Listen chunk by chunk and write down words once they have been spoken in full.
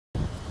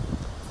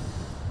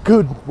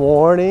Good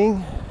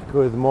morning,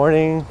 good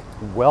morning.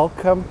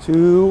 Welcome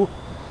to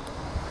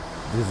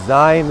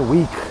Design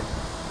Week.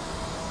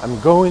 I'm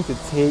going to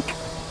take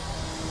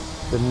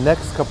the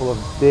next couple of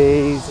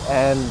days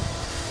and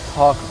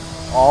talk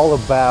all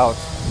about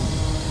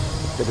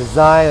the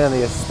design and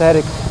the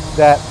aesthetic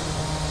that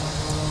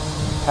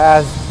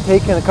has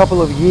taken a couple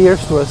of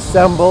years to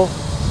assemble,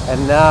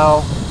 and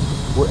now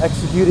we're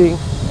executing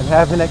and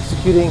have been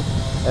executing,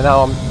 and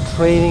now I'm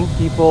training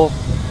people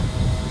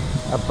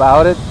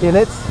about it, in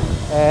it,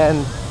 and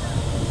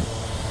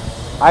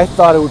I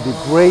thought it would be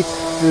great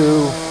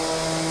to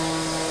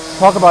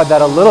talk about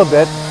that a little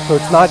bit, so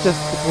it's not just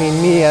between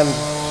me and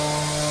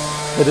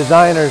the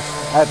designers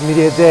at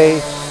Media Dei,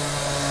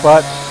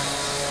 but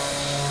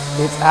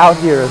it's out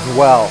here as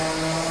well.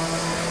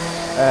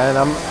 And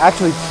I'm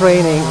actually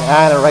training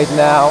Anna right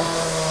now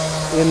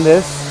in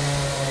this,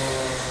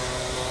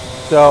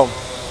 so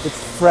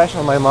it's fresh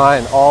on my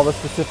mind, all the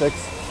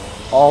specifics,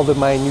 all the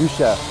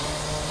minutiae.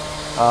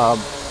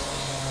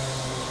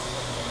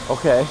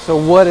 Okay, so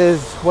what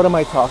am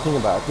I talking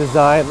about?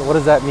 Design, what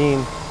does that mean?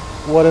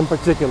 What in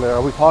particular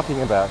are we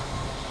talking about?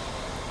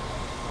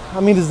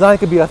 I mean, design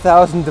could be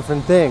 1,000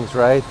 different things,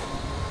 right?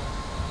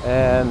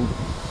 And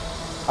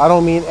I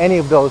don't mean any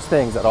of those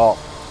things at all.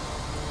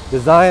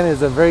 Design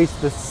is a very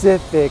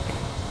specific,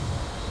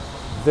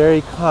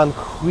 very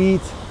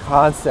concrete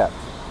concept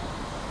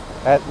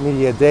at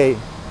Media Dei.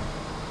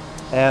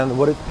 And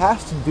what it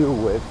has to do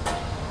with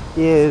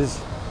is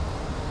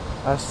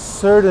a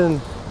certain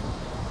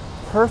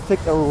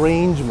perfect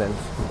arrangement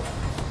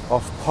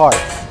of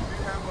parts,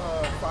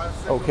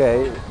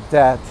 okay,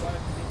 that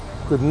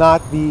could not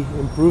be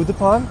improved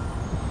upon,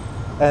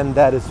 and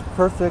that is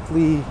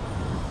perfectly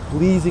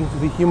pleasing to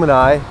the human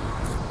eye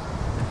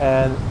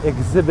and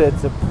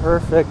exhibits a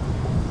perfect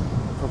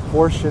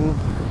proportion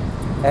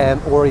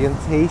and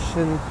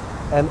orientation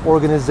and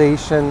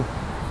organization,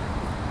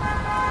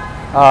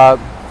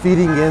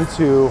 feeding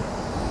into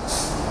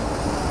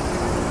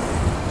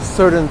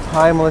certain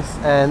timeless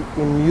and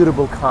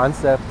immutable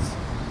concepts,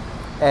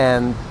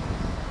 and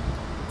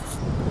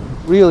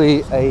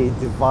really a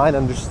divine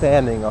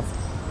understanding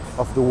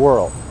of the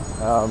world.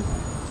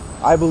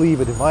 I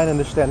believe a divine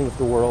understanding of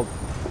the world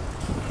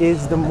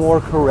is the more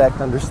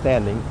correct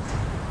understanding,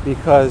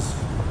 because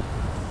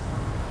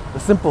the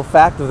simple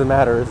fact of the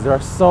matter is there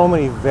are so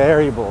many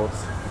variables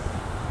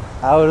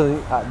out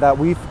of that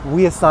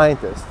we as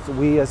scientists,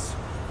 we as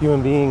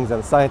human beings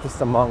and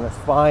scientists among us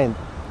find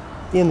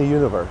in the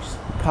universe.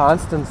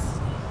 Constants,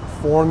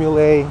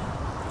 formulae,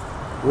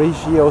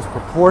 ratios,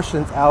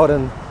 proportions out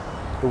in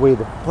the way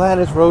the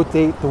planets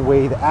rotate, the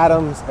way the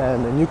atoms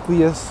and the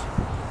nucleus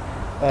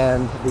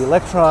and the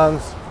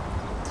electrons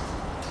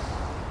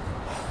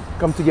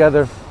come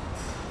together.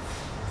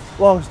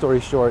 Long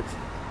story short,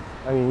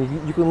 I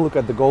mean, you can look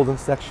at the golden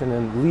section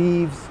in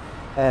leaves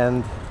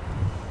and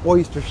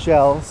oyster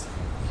shells,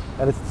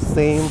 and it's the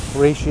same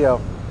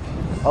ratio.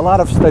 A lot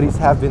of studies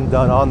have been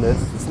done on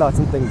this. It's not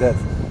something that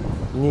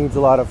needs a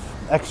lot of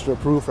extra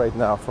proof right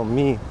now from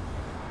me.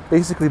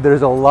 Basically,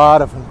 there's a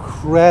lot of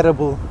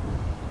incredible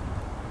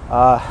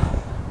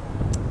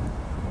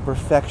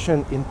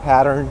perfection in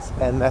patterns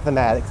and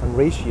mathematics and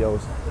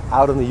ratios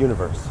out in the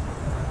universe.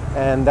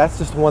 And that's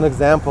just one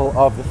example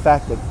of the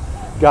fact that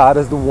God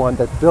is the one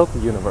that built the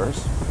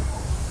universe.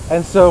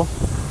 And so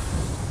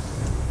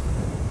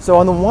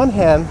on the one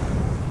hand,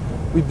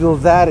 we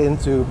build that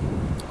into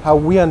how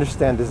we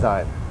understand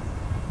design.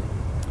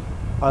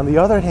 On the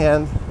other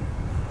hand,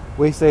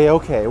 we say,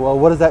 okay, well,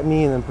 what does that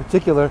mean in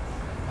particular?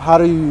 How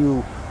do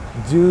you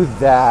do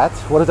that?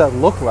 What does that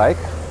look like?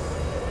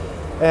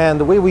 And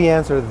the way we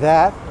answer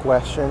that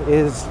question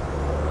is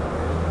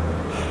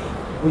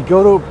we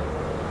go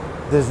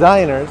to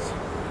designers,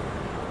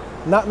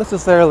 not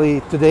necessarily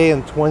today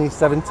in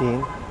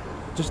 2017,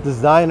 just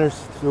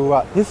designers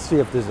throughout history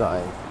of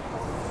design.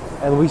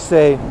 And we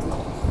say,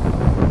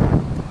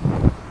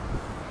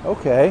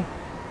 okay,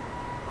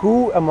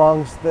 who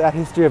amongst that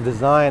history of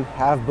design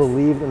have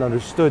believed and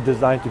understood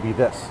design to be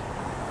this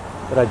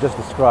that I just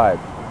described?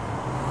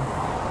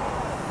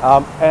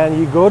 And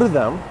you go to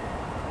them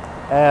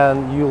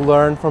and you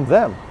learn from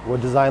them what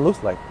design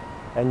looks like.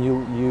 And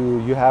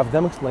you have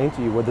them explain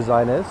to you what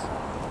design is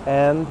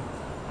and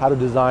how to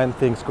design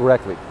things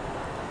correctly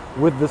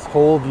with this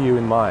whole view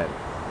in mind.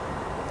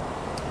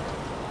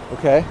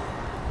 Okay?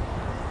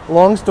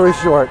 Long story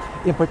short,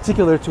 in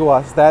particular to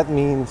us, that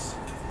means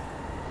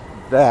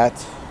that,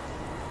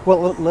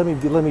 well, let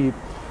me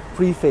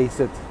preface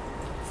it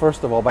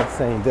first of all by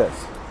saying this.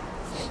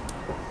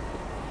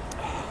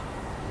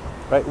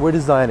 Right, we're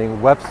designing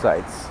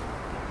websites,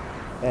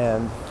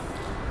 and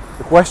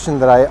the question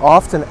that I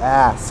often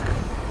ask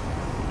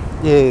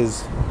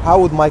is, how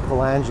would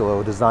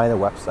Michelangelo design a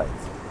website?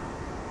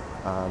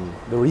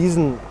 The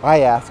reason I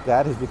ask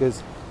that is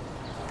because,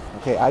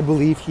 okay, I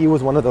believe he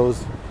was one of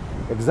those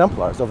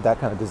exemplars of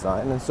that kind of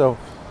design, and so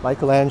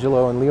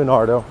Michelangelo and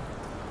Leonardo,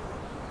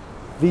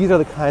 these are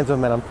the kinds of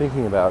men I'm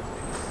thinking about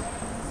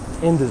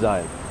in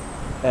design.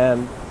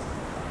 And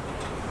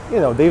you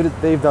know,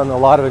 they've done a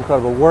lot of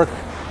incredible work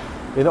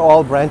in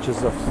all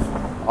branches of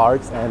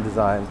arts and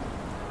design,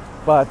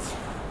 but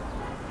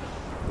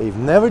they've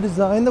never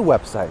designed a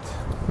website.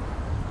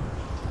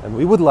 And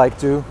we would like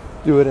to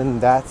do it in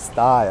that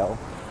style.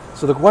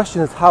 So the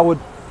question is, how would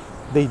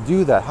they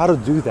do that? How to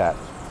do that?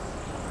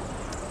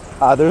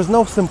 There's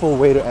no simple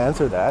way to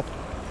answer that,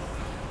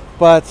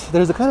 but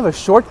there's a kind of a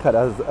shortcut,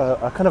 as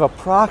a kind of a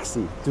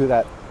proxy to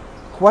that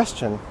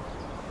question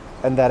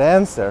and that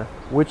answer,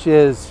 which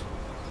is,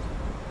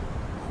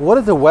 what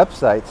is a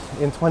website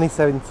in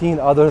 2017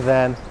 other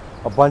than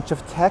a bunch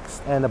of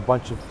text and a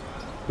bunch of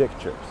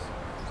pictures?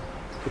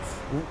 It's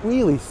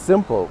really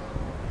simple.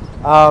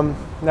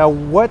 Now,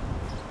 what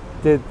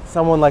did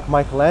someone like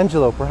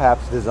Michelangelo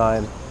perhaps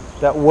design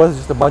that was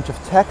just a bunch of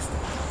text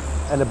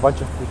and a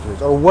bunch of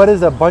pictures? Or what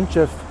is a bunch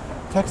of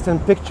text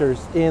and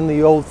pictures in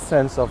the old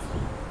sense of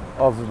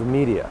the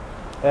media?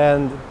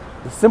 And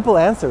the simple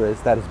answer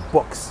is that is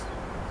books.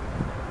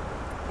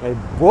 Okay,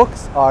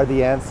 books are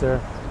the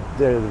answer.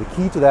 They're the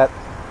key to that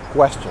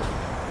question.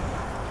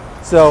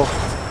 So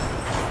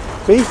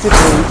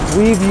basically,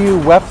 we view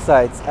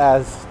websites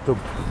as the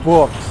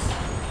books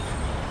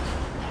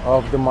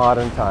of the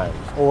modern times.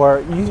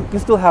 Or you can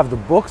still have the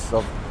books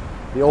of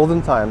the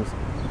olden times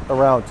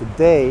around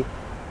today,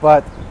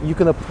 but you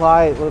can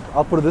apply,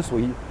 I'll put it this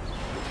way,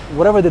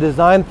 whatever the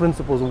design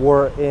principles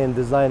were in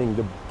designing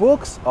the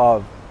books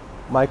of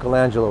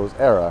Michelangelo's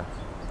era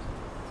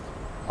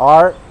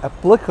are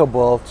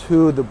applicable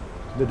to the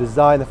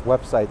design of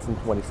websites in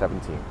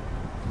 2017.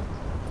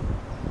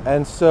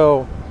 And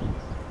so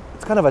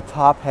it's kind of a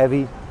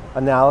top-heavy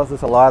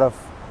analysis, a lot of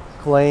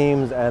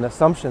claims and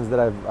assumptions that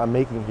I'm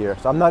making here.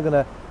 So I'm not going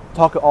to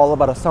talk all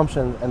about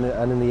assumptions and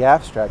in the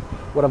abstract.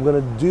 What I'm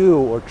going to do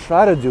or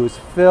try to do is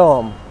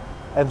film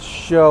and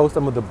show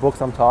some of the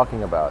books I'm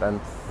talking about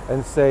and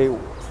say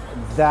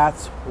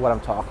that's what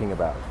I'm talking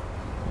about.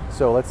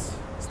 So let's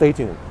stay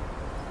tuned.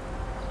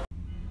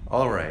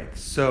 All right,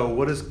 so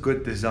what does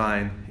good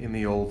design in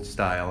the old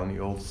style, in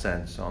the old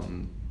sense,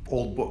 on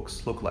old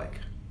books look like?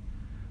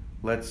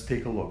 Let's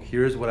take a look.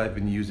 Here's what I've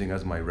been using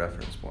as my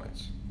reference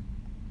points.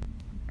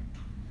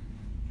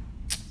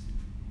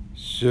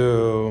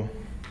 So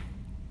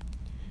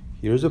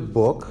here's a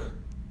book.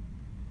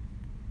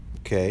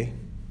 Okay,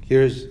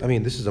 I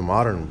mean, this is a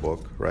modern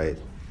book, right?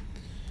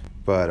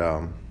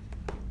 But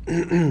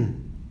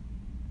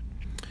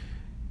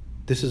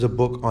this is a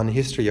book on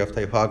history of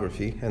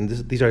typography, and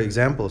these are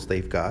examples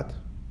they've got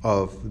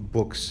of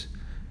books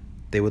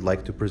they would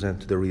like to present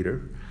to the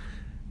reader.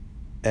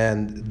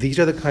 And these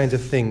are the kinds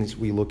of things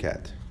we look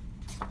at,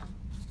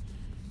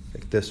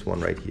 like this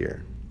one right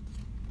here,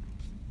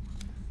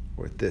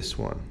 or this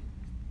one,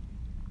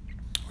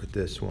 or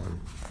this one,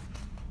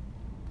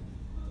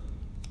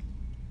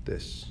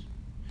 this.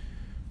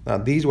 Now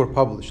these were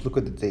published, look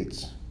at the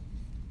dates,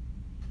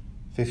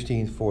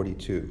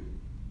 1542.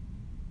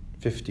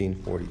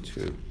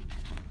 1542.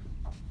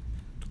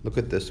 Look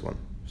at this one,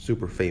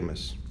 super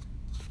famous.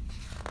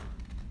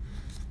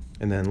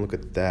 And then look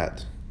at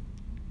that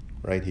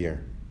right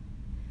here.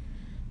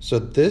 So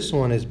this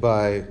one is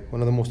by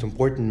one of the most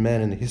important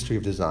men in the history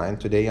of design,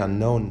 today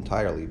unknown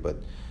entirely,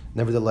 but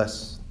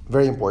nevertheless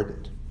very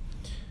important.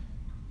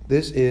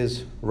 This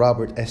is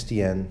Robert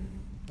Estienne,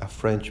 a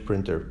French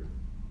printer.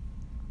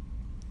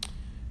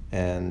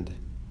 And,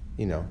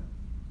 you know,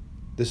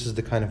 this is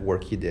the kind of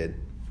work he did.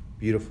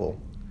 Beautiful.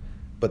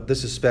 But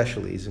this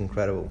especially is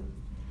incredible.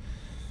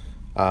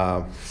 Take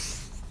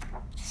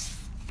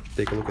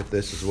a look at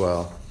this as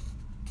well.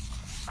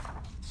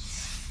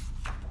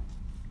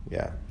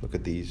 Yeah, look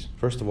at these.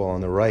 First of all, on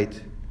the right,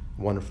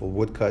 wonderful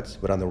woodcuts,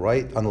 but on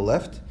the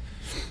left,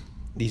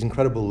 these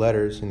incredible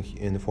letters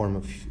in the form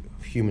of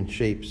human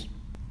shapes.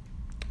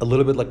 A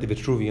little bit like the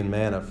Vitruvian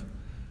Man of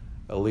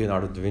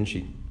Leonardo Da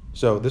Vinci.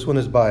 So this one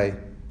is by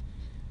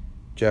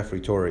Geoffrey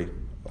Torrey,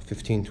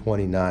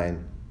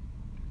 1529.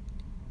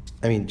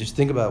 I mean, just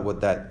think about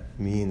what that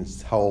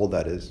means, how old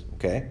that is,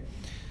 okay?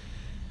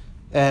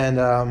 And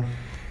I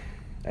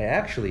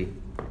actually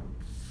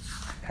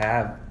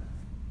have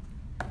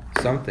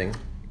something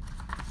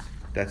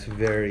that's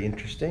very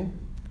interesting.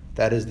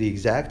 That is the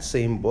exact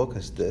same book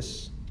as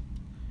this,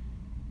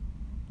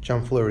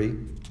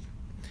 Champfleury.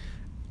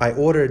 I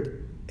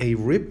ordered a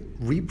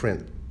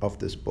reprint of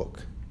this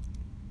book.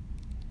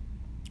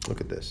 Look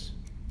at this.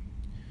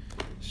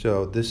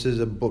 So this is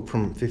a book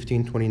from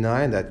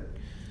 1529 that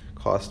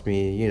cost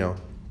me, you know,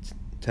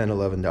 $10,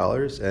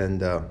 $11,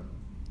 and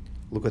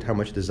look at how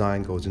much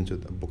design goes into a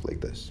book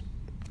like this.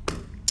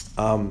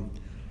 But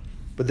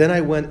then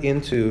I went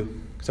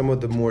into some of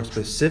the more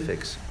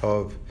specifics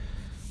of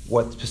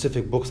what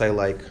specific books I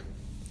like.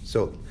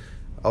 So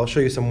I'll show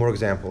you some more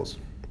examples.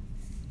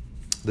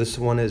 This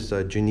one is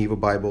a Geneva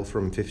Bible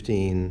from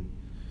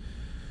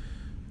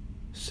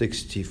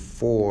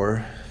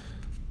 1564.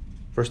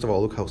 First of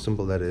all, look how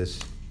simple that is.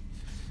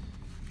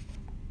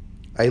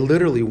 I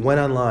literally went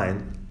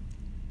online,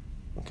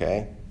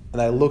 okay, and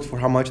I looked for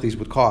how much these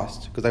would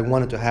cost because I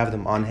wanted to have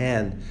them on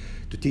hand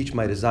to teach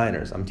my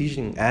designers. I'm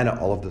teaching Anna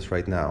all of this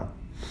right now.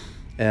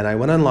 And I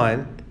went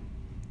online,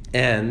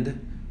 and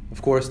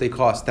Of course, they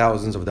cost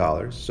thousands of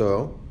dollars.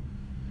 So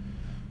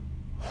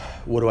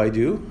what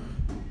do?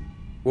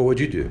 What would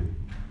you do?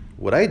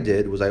 What I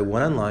did was I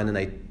went online and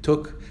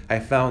I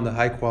found the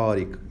high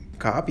quality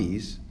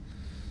copies,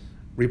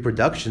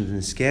 reproductions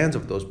and scans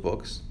of those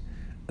books,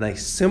 and I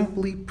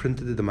simply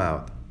printed them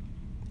out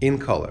in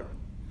color.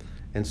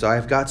 And so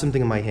I've got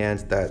something in my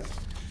hands that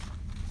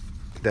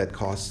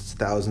costs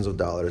thousands of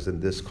dollars,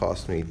 and this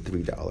cost me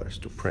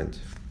 $3 to print.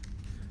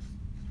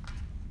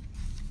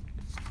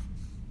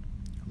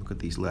 Look at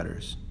these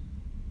letters.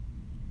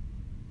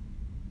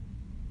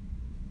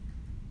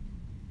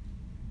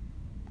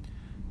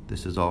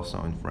 This is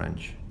also in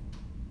French.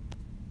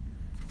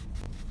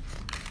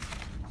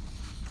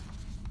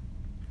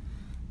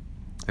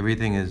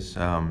 Everything is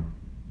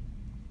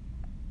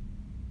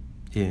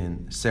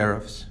in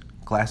serifs,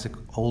 classic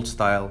old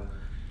style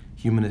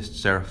humanist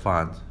serif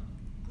font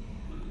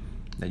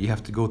that you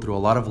have to go through a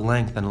lot of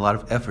length and a lot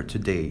of effort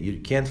today. You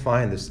can't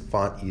find this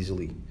font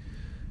easily.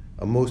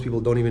 Most people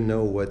don't even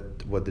know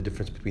what the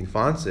difference between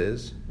fonts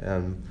is.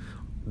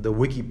 The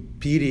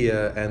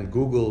Wikipedia and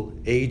Google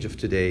age of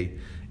today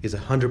is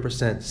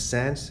 100%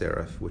 sans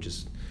serif, which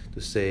is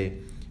to say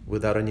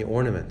without any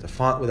ornament, a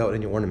font without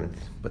any ornament.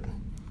 But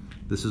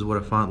this is what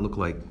a font looked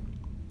like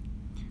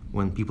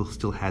when people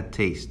still had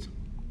taste.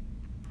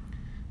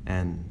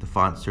 And the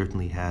font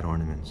certainly had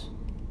ornaments.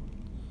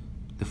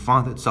 The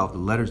font itself, the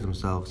letters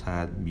themselves,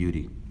 had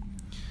beauty.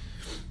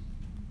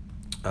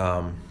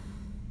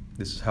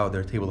 This is how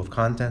their table of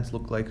contents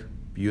looked like.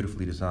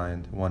 Beautifully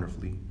designed,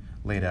 wonderfully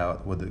laid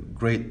out with a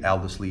great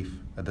Aldous leaf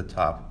at the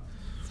top.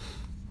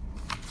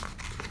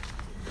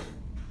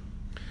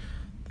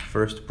 The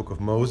first book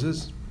of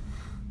Moses,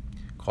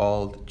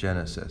 called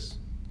Genesis,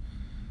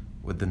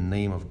 with the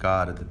name of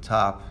God at the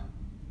top.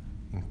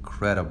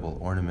 Incredible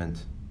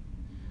ornament,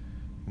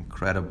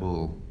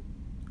 incredible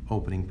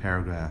opening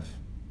paragraph,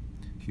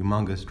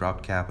 humongous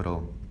drop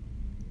capital,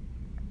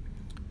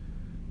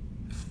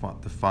 the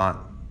font, the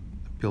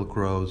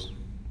pilcrows,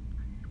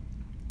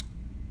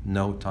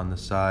 note on the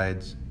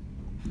sides,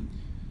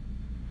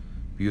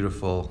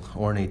 beautiful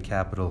ornate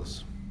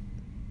capitals.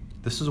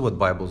 This is what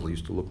Bibles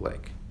used to look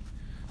like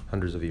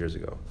hundreds of years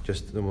ago.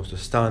 Just the most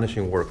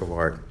astonishing work of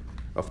art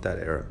of that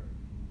era.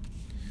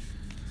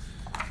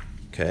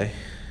 Okay,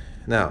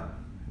 now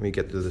let me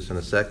get to this in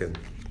a second.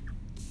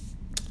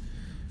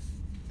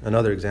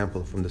 Another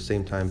example from the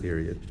same time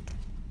period.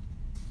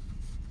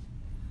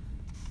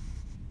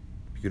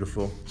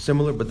 Beautiful,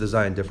 similar but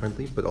designed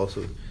differently, but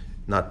also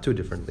not too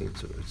differently,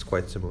 so it's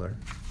quite similar.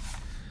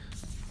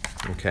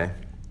 Okay.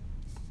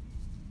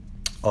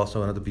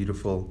 Also another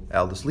beautiful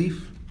Aldous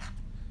leaf.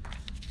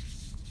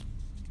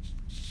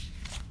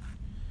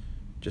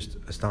 Just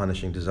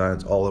astonishing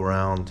designs all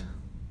around.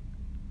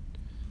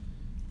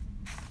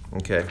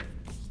 Okay,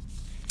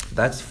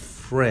 that's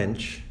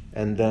French,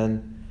 and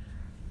then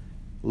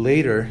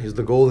later is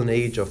the golden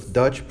age of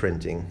Dutch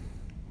printing.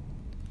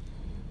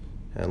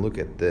 And look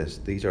at this.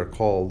 These are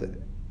called,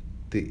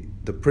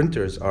 the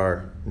printers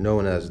are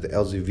known as the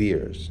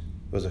Elzeviers.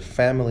 It was a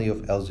family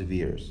of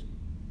Elzeviers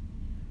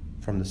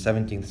from the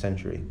 17th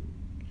century.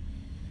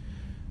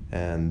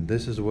 And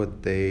this is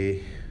what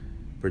they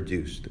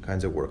produced, the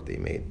kinds of work they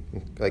made.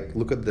 Like,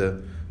 look at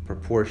the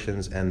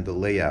proportions and the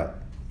layout.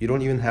 You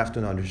don't even have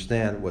to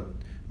understand what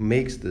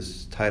makes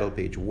this title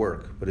page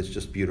work, but it's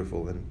just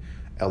beautiful and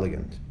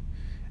elegant.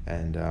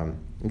 And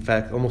in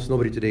fact, almost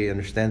nobody today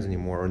understands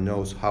anymore or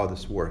knows how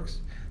this works.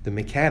 The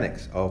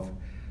mechanics of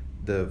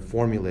the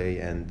formulae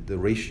and the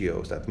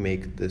ratios that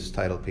make this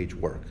title page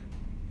work.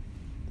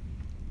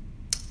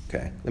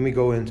 Okay, let me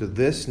go into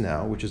this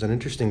now, which is an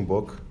interesting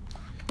book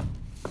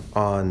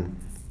on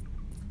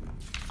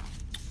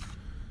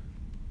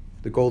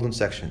the golden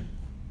section.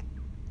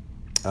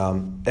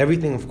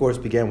 Everything, of course,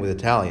 began with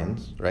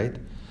Italians, right?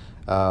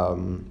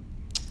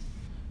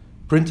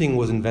 Printing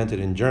was invented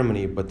in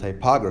Germany, but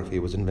typography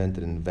was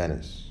invented in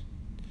Venice.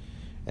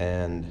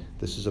 And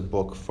this is a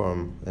book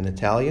from an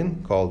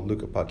Italian called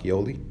Luca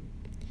Pacioli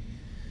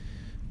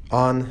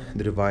on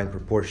the divine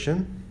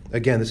proportion.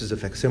 Again, this is a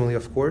facsimile,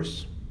 of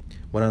course.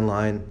 Went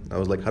online, I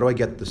was like, how do I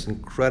get this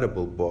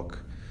incredible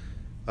book?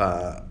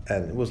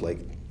 And it was like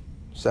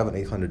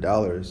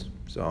 $700-800.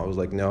 So I was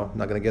like, no, I'm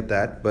not gonna get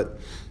that. But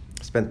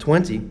I spent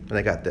 $20 and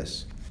I got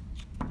this.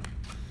 Look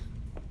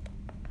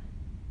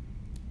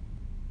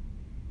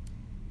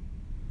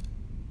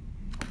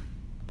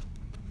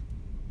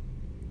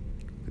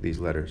at these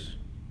letters.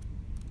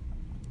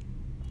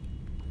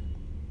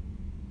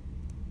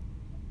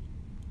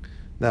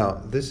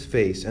 Now, this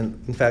face,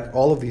 and in fact,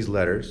 all of these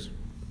letters,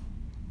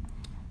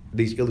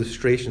 these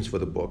illustrations for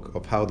the book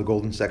of how the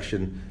golden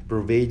section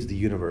pervades the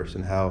universe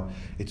and how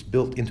it's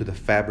built into the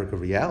fabric of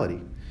reality.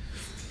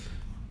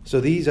 So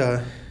these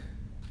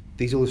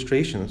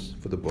illustrations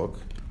for the book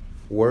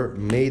were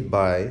made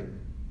by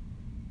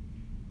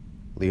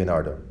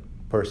Leonardo,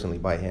 personally,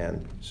 by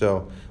hand.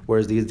 So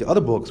whereas the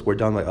other books were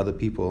done by other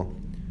people,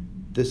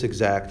 this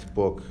exact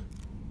book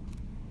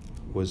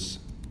was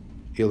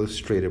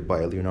illustrated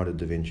by Leonardo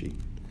Da Vinci.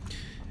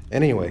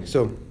 Anyway,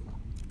 so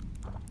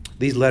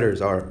These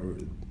letters are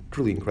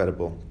truly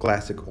incredible.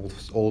 Classic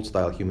old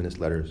style humanist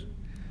letters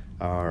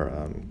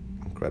are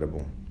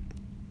incredible.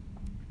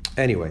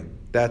 Anyway,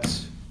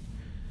 that's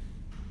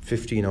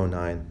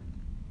 1509.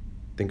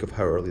 Think of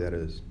how early that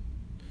is.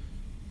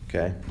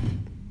 Okay.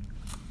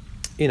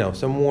 You know,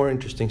 some more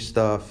interesting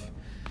stuff.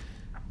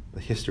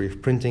 The history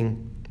of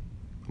printing,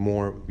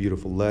 more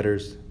beautiful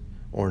letters,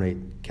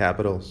 ornate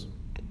capitals.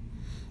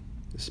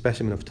 The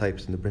specimen of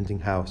types in the printing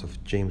house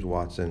of James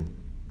Watson.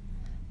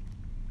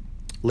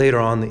 Later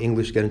on, the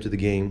English get into the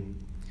game,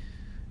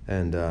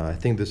 and I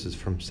think this is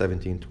from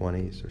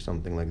 1720s or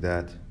something like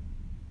that.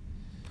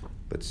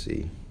 Let's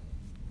see.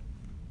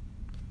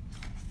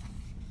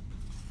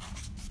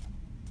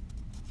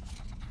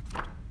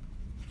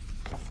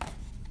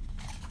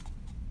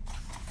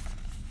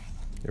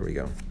 Here we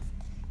go.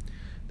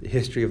 The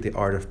history of the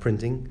art of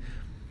printing.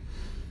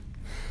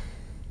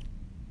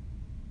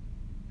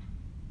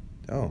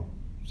 Oh,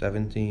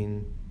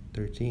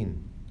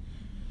 1713.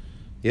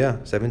 Yeah,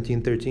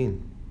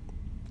 1713.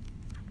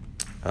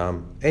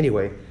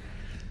 Anyway,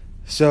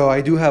 so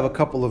I do have a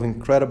couple of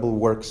incredible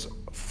works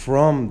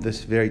from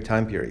this very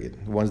time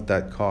period, ones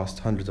that cost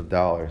hundreds of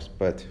dollars,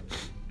 but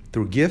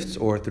through gifts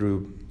or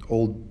through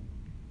old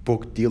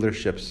book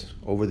dealerships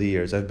over the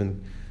years, I've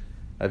been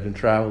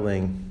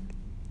traveling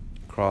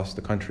across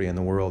the country and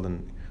the world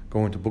and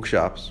going to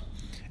bookshops,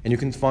 and you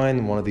can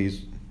find one of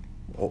these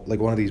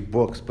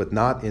books, but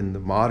not in the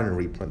modern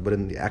reprint, but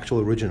in the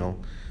actual original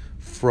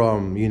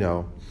from,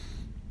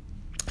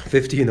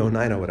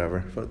 1509 or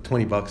whatever, for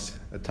 20 bucks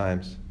at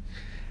times.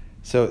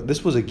 So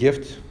this was a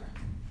gift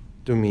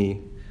to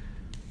me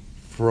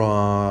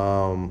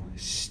from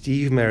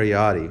Steve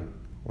Mariotti,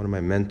 one of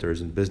my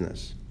mentors in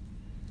business.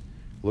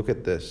 Look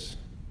at this.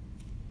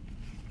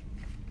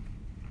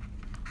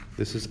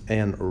 This is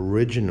an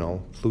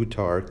original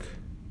Plutarch,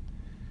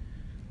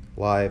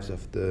 Lives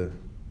of the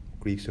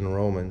Greeks and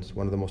Romans,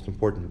 one of the most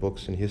important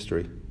books in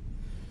history.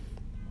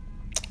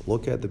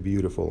 Look at the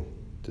beautiful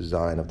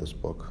design of this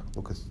book.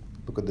 Look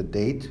at the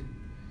date,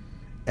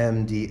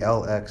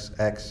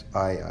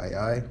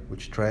 MDLXXIII,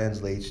 which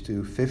translates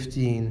to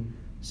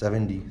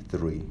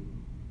 1573.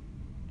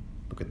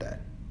 Look at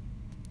that.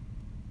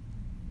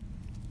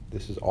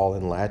 This is all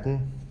in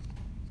Latin,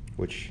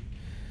 which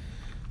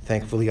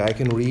thankfully I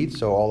can read,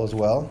 so all is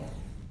well.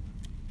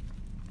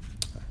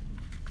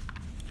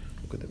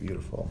 Look at the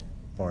beautiful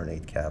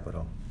ornate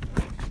capital.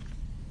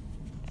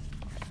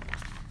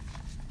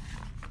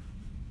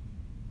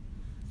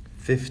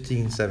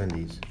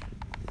 '70s.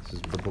 This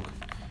is the book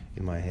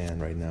in my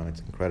hand right now.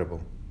 It's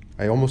incredible.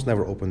 I almost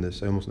never open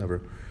this. I almost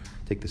never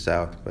take this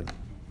out, but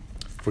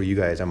for you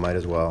guys, I might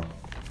as well,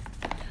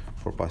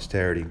 for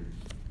posterity.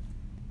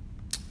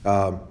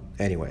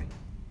 Anyway,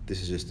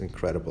 this is just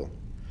incredible.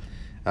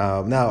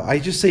 Now, I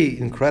just say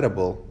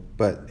incredible,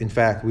 but in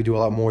fact, we do a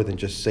lot more than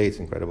just say it's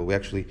incredible. We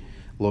actually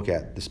look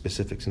at the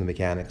specifics and the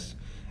mechanics,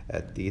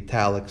 at the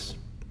italics,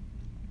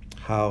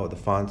 how the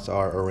fonts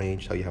are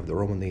arranged, how you have the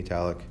Roman the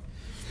italic,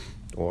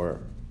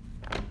 or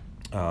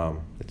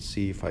let's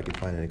see if I can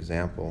find an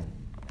example.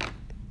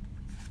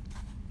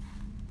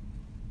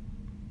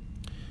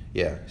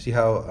 Yeah, see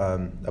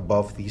how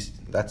above these,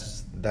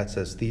 that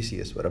says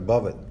Theseus, but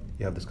above it,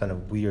 you have this kind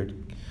of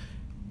weird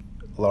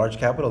large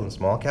capital and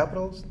small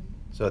capitals.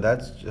 So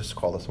that's just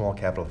called a small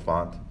capital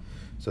font.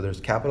 So there's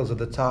capitals at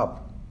the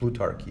top,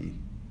 Plutarchy,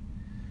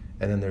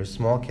 and then there's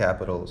small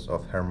capitals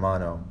of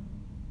Hermano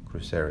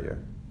Cruceria.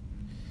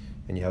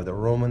 And you have the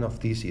Roman of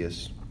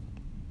Theseus.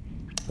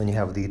 Then you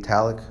have the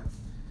italic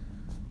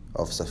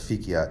of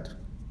Saffikiat,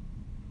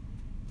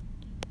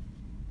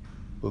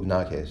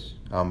 Bugnaces,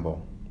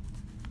 Ambo.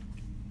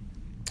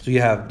 So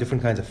you have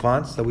different kinds of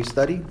fonts that we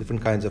study,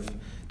 different kinds of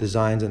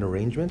designs and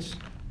arrangements.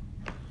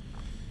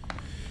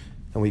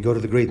 And we go to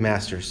the great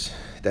masters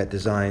that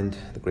designed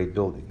the great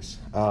buildings.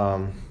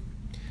 And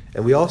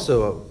we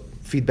also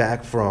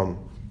feedback from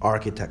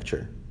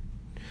architecture.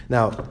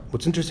 Now,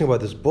 what's interesting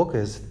about this book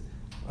is,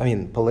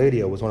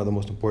 Palladio was one of the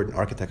most important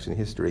architects in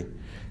history.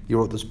 He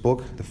wrote this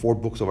book, the 4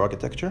 books of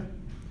architecture.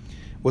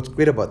 What's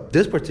great about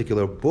this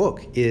particular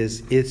book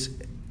is it's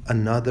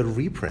another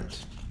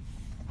reprint.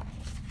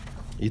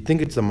 You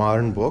think it's a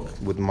modern book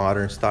with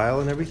modern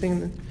style and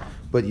everything,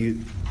 but you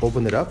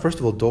open it up. First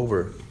of all,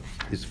 Dover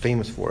is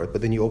famous for it,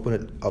 but then you open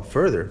it up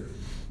further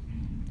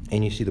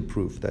and you see the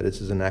proof that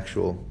this is an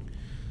actual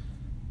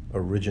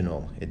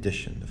original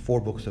edition. The 4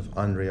 books of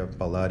Andrea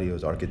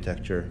Palladio's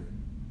architecture,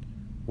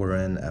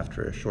 wherein,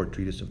 after a short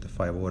treatise of the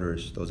 5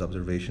 orders, those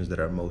observations that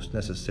are most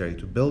necessary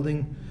to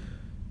building,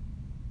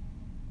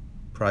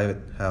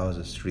 private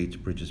houses, streets,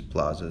 bridges,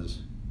 plazas,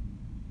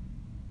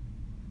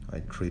 I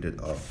treated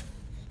of.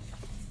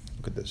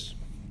 Look at this.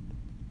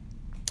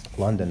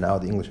 London, now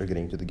the English are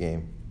getting into the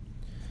game.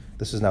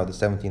 This is now the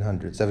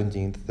 1700s,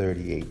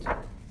 1738.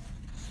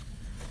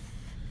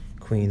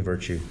 Queen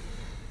Virtue.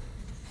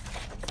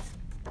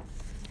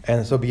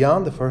 And so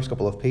beyond the first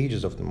couple of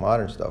pages of the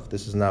modern stuff,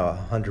 this is now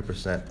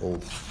 100%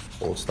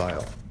 old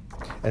style.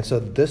 And so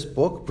this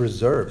book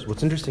preserves,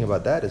 what's interesting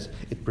about that is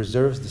it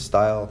preserves the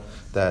style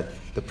that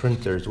the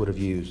printers would have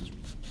used.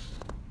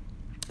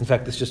 In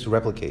fact, this just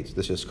replicates,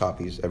 this just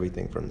copies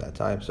everything from that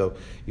time. So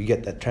you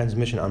get that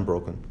transmission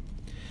unbroken.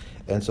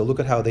 And so look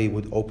at how they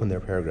would open their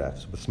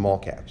paragraphs with small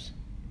caps.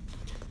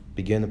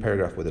 Begin the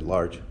paragraph with a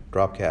large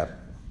drop cap.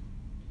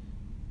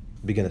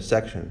 Begin a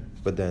section,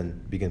 but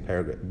then begin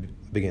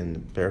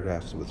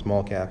paragraphs with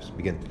small caps,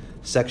 begin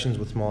sections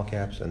with small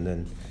caps, and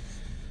then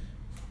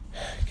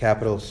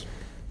capitals,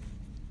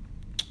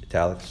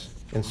 italics.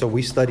 And so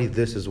we studied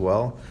this as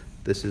well.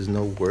 This is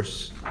no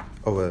worse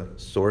of a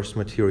source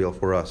material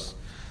for us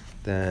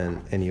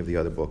than any of the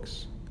other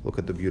books. Look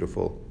at the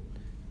beautiful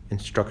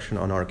instruction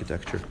on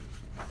architecture.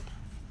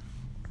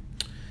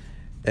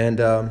 And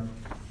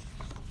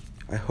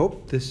I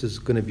hope this is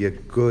going to be a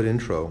good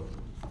intro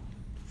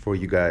for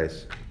you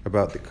guys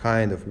about the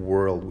kind of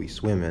world we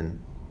swim in,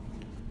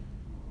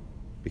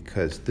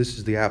 because this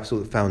is the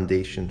absolute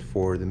foundation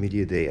for the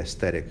Media Dei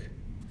aesthetic.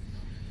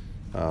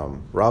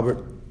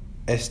 Robert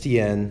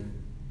Estienne,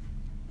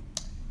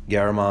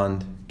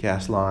 Garamond,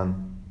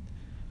 Caslon,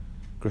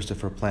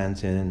 Christopher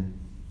Plantin,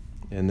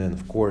 and then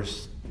of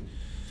course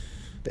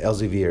the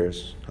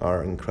Elzeviers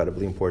are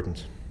incredibly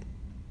important,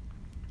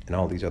 and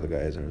all these other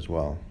guys are as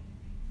well.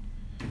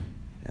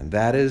 And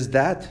that is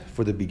that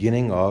for the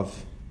beginning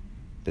of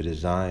the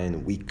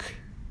design week.